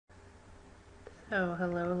Oh,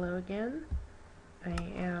 hello again. I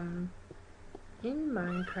am in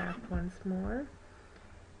Minecraft once more,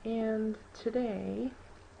 and today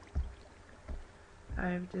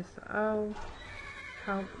how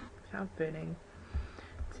fitting.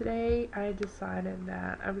 Today I decided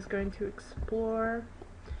that I was going to explore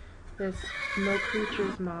this No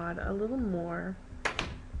Creatures mod a little more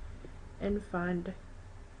and find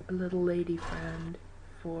a little lady friend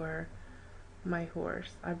for my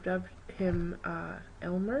horse. I've dubbed him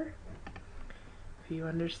Elmer. If you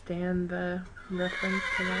understand the reference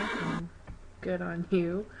to that, then good on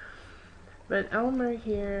you. But Elmer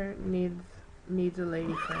here needs a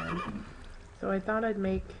lady friend. So I thought I'd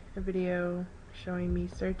make a video showing me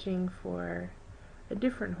searching for a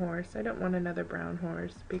different horse. I don't want another brown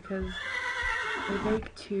horse because I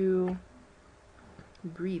like to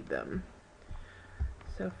breed them.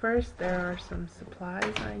 So first there are some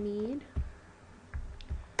supplies I need,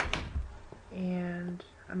 and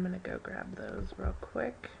I'm gonna go grab those real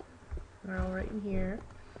quick. They're all right in here.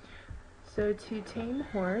 So to tame a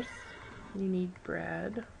horse, you need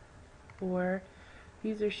bread, or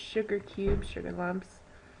these are sugar cubes, sugar lumps.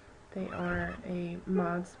 They are a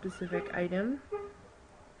mod specific item.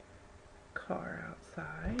 Car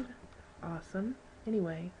outside. Awesome.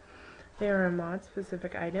 Anyway, they are a mod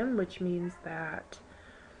specific item, which means that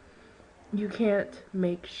you can't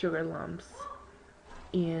make sugar lumps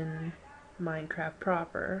in Minecraft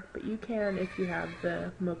proper, but you can if you have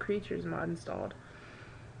the Mo Creatures mod installed.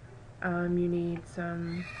 You need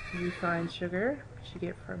some refined sugar, which you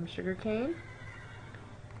get from sugarcane,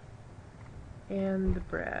 and the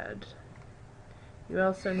bread. You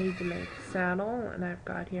also need to make a saddle, and I've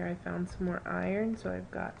got here, I found some more iron, so I've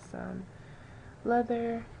got some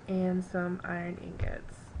leather and some iron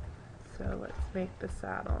ingots. So let's make the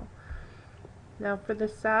saddle. Now for the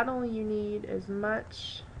saddle you need as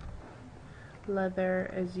much leather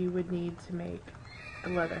as you would need to make a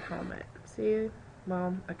leather helmet. See?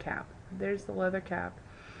 Well, a cap. There's the leather cap.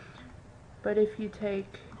 But if you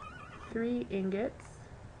take 3 ingots,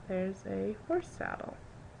 there's a horse saddle.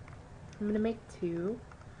 I'm going to make 2,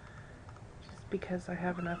 just because I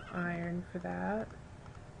have enough iron for that.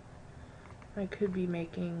 I could be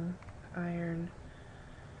making iron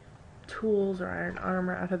tools or iron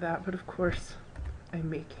armor out of that, but of course I'm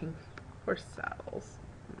making horse saddles.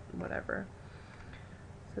 Whatever.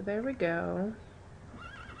 So there we go.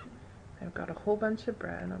 I've got a whole bunch of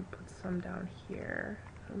bread. I'll put some down here.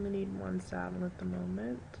 I only need 1 saddle at the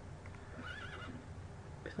moment.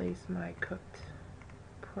 Place my cooked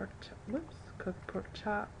pork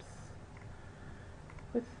chops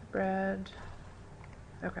with the bread.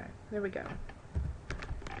 Okay, there we go.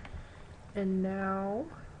 And now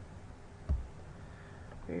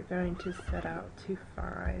we're going to set out to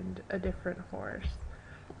find a different horse.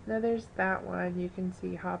 Now there's that one you can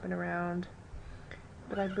see hopping around,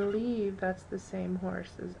 but I believe that's the same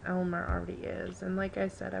horse as Elmer already is. And like I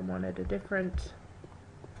said, I wanted a different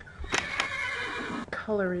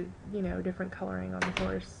color, different coloring on the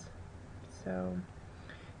horse. So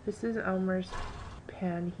this is Elmer's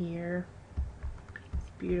pen here. It's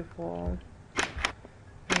beautiful.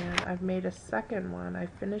 And I've made a second one. I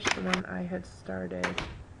finished the one I had started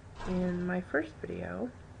in my first video.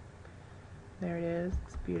 There it is.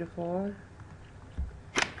 It's beautiful.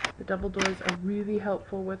 The double doors are really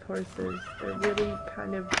helpful with horses. They're really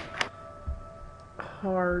kind of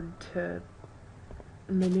hard to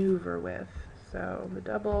maneuver with. So the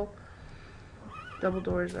double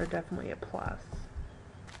doors are definitely a plus.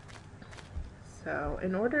 So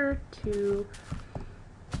in order to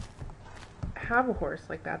have a horse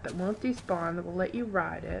like that won't despawn, that will let you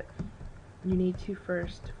ride it, you need to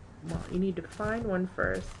you need to find one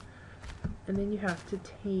first, and then you have to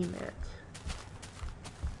tame it.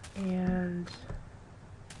 And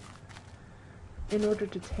in order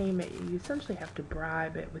to tame it, you essentially have to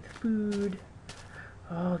bribe it with food.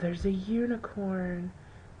 Oh, there's a unicorn.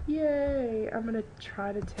 Yay! I'm gonna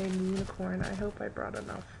try to tame the unicorn. I hope I brought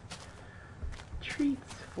enough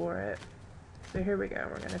treats for it. So here we go.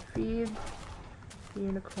 We're gonna feed the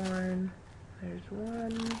unicorn. There's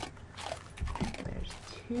 1. There's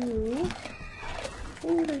 2.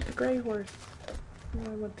 Oh, there's the gray horse.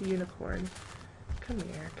 Oh, I want the unicorn. Come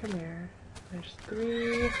here, come here. There's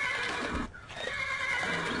 3. There's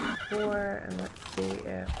 4. And let's see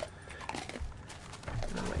if...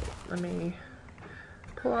 Oh, wait, let me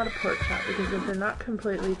pull out a pork chop, because if they're not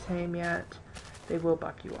completely tame yet, they will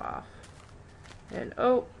buck you off. And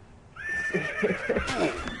oh, it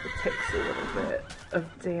takes a little bit of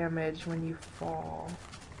damage when you fall.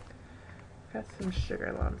 Got some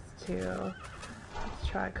sugar lumps too. Let's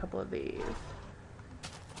try a couple of these.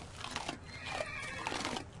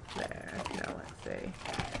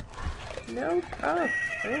 Nope. Oh,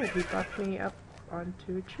 he bucked me up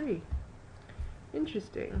onto a tree.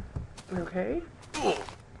 Interesting. Okay. Let's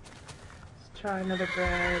try another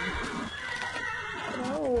bread.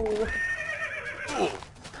 No.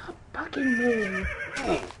 Stop bucking me.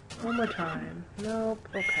 One more time. Nope.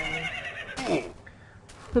 Okay.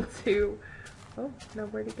 We'll do... Oh, no,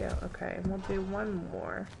 where'd he go? Okay, and we'll do one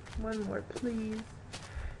more. One more, please.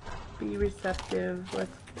 Be receptive.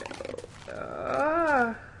 Let's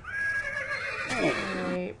go.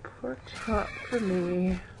 Alright, pork chop for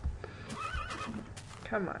me.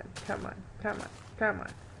 Come on, come on, come on, come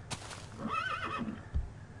on.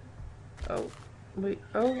 Oh, wait,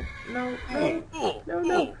 oh, no, no, no,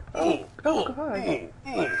 no, oh, God.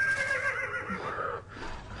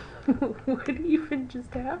 What even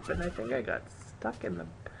just happened? I think I got stuck in the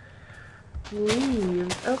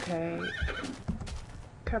leaves. Okay.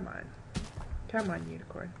 Come on. Come on,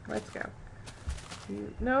 unicorn. Let's go.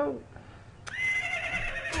 No.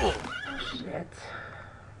 Oh, shit.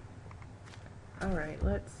 Alright,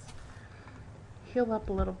 let's heal up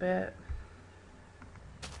a little bit.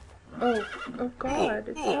 Oh God,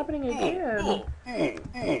 it's happening again.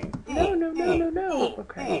 No, no, no, no, no.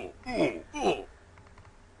 Okay.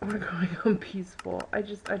 We're going on peaceful. I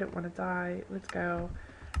don't want to die. Let's go.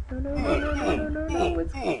 No, no, no, no, no, no, no, no.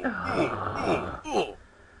 It's...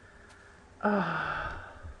 Oh.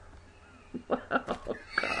 Oh,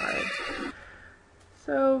 God.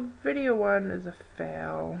 So, video 1 is a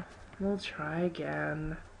fail. We'll try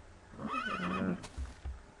again.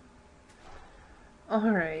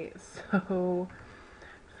 Alright, so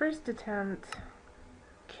first attempt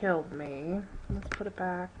killed me. Let's put it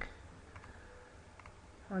back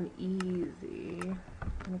on easy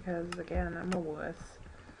because, again, I'm a wuss.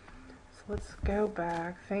 So let's go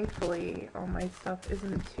back. Thankfully, all my stuff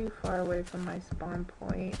isn't too far away from my spawn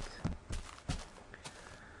point.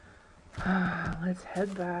 Let's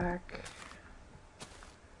head back.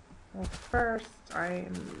 Well, first,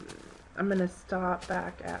 I'm gonna stop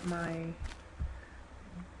back at my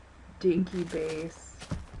dinky base,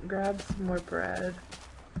 grab some more bread,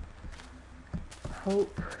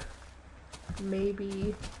 hope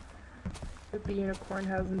maybe if the unicorn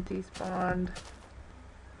hasn't despawned,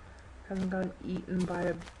 hasn't gotten eaten by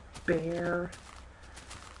a bear,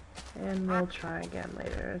 and we'll try again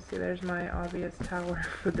later. See, there's my obvious tower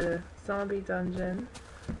for the zombie dungeon.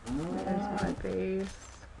 There's my base.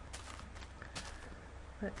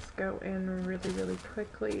 Let's go in really, really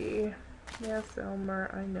quickly. Yes, Elmer,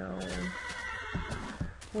 I know.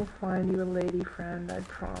 We'll find you a lady friend, I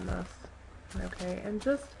promise. Okay, and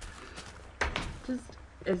just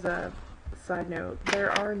as a side note,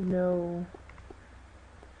 there are no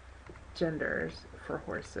genders for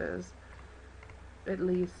horses, at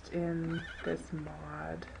least in this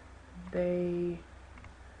mod. They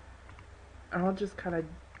are all just kind of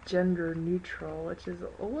gender neutral, which is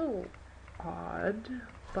a little odd,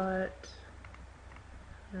 but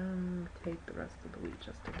take the rest of the wheat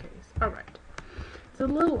just in case. Alright. It's a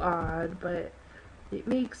little odd, but it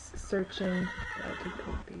makes searching... I could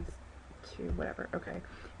take these two, whatever. Okay.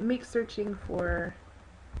 It makes searching for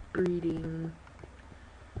breeding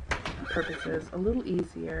purposes a little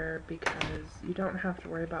easier because you don't have to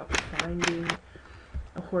worry about finding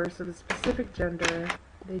a horse of a specific gender.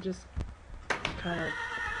 They just kind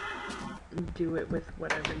of do it with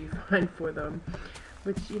whatever you find for them,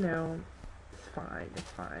 which, you know, it's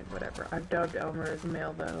fine, whatever. I've dubbed Elmer as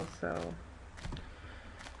male though, so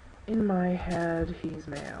in my head he's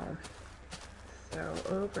male. So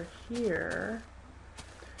over here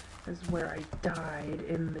is where I died,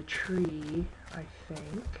 in the tree, I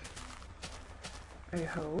think. I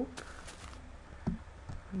hope.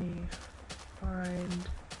 Let me find...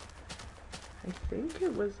 I think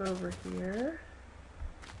it was over here.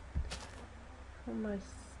 All my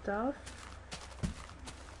stuff.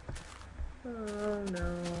 Oh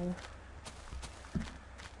no.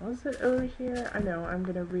 Was it over here? I know, I'm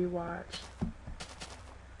gonna rewatch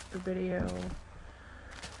the video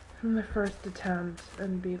from the first attempt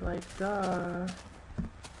and be like, duh,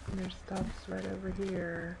 your stuff's right over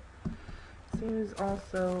here. Seems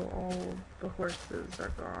also all the horses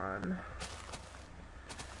are gone.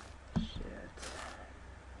 Shit.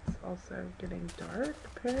 It's also getting dark,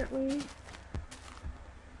 apparently.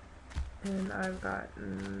 And I've got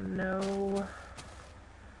no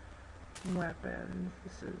weapons.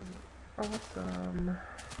 This is awesome.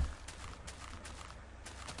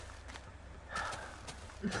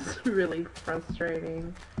 This is really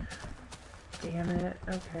frustrating. Damn it.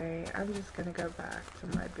 Okay, I'm just gonna go back to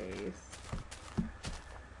my base.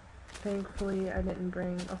 Thankfully, I didn't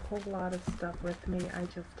bring a whole lot of stuff with me. I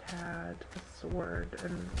just had a sword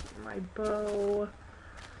and my bow.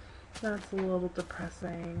 That's a little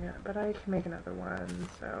depressing, but I can make another one,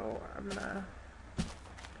 so I'm gonna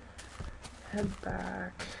head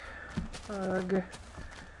back. Ugh.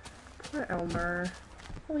 Poor Elmer.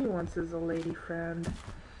 All he wants is a lady friend.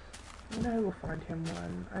 And I will find him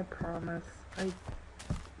one, I promise. I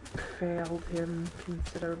failed him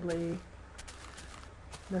considerably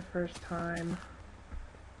the first time.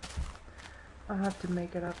 I'll have to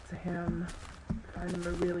make it up to him. Find him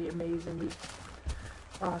a really amazingly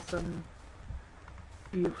awesome,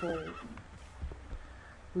 beautiful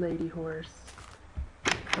lady horse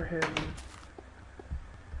for him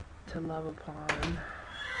to love upon.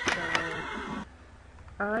 So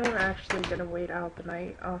I'm actually gonna wait out the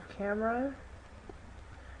night off camera,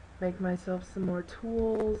 make myself some more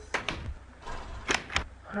tools,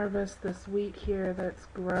 harvest this wheat here that's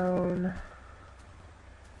grown,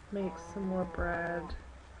 make some more bread.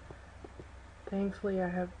 Thankfully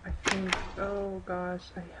I think, oh gosh,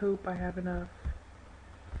 I hope I have enough.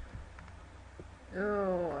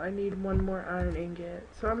 Oh, I need one more iron ingot.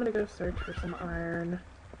 So I'm gonna go search for some iron,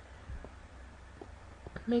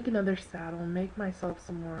 make another saddle, make myself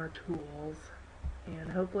some more tools,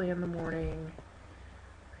 and hopefully in the morning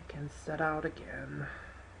I can set out again.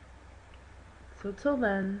 So till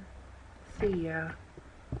then, see ya.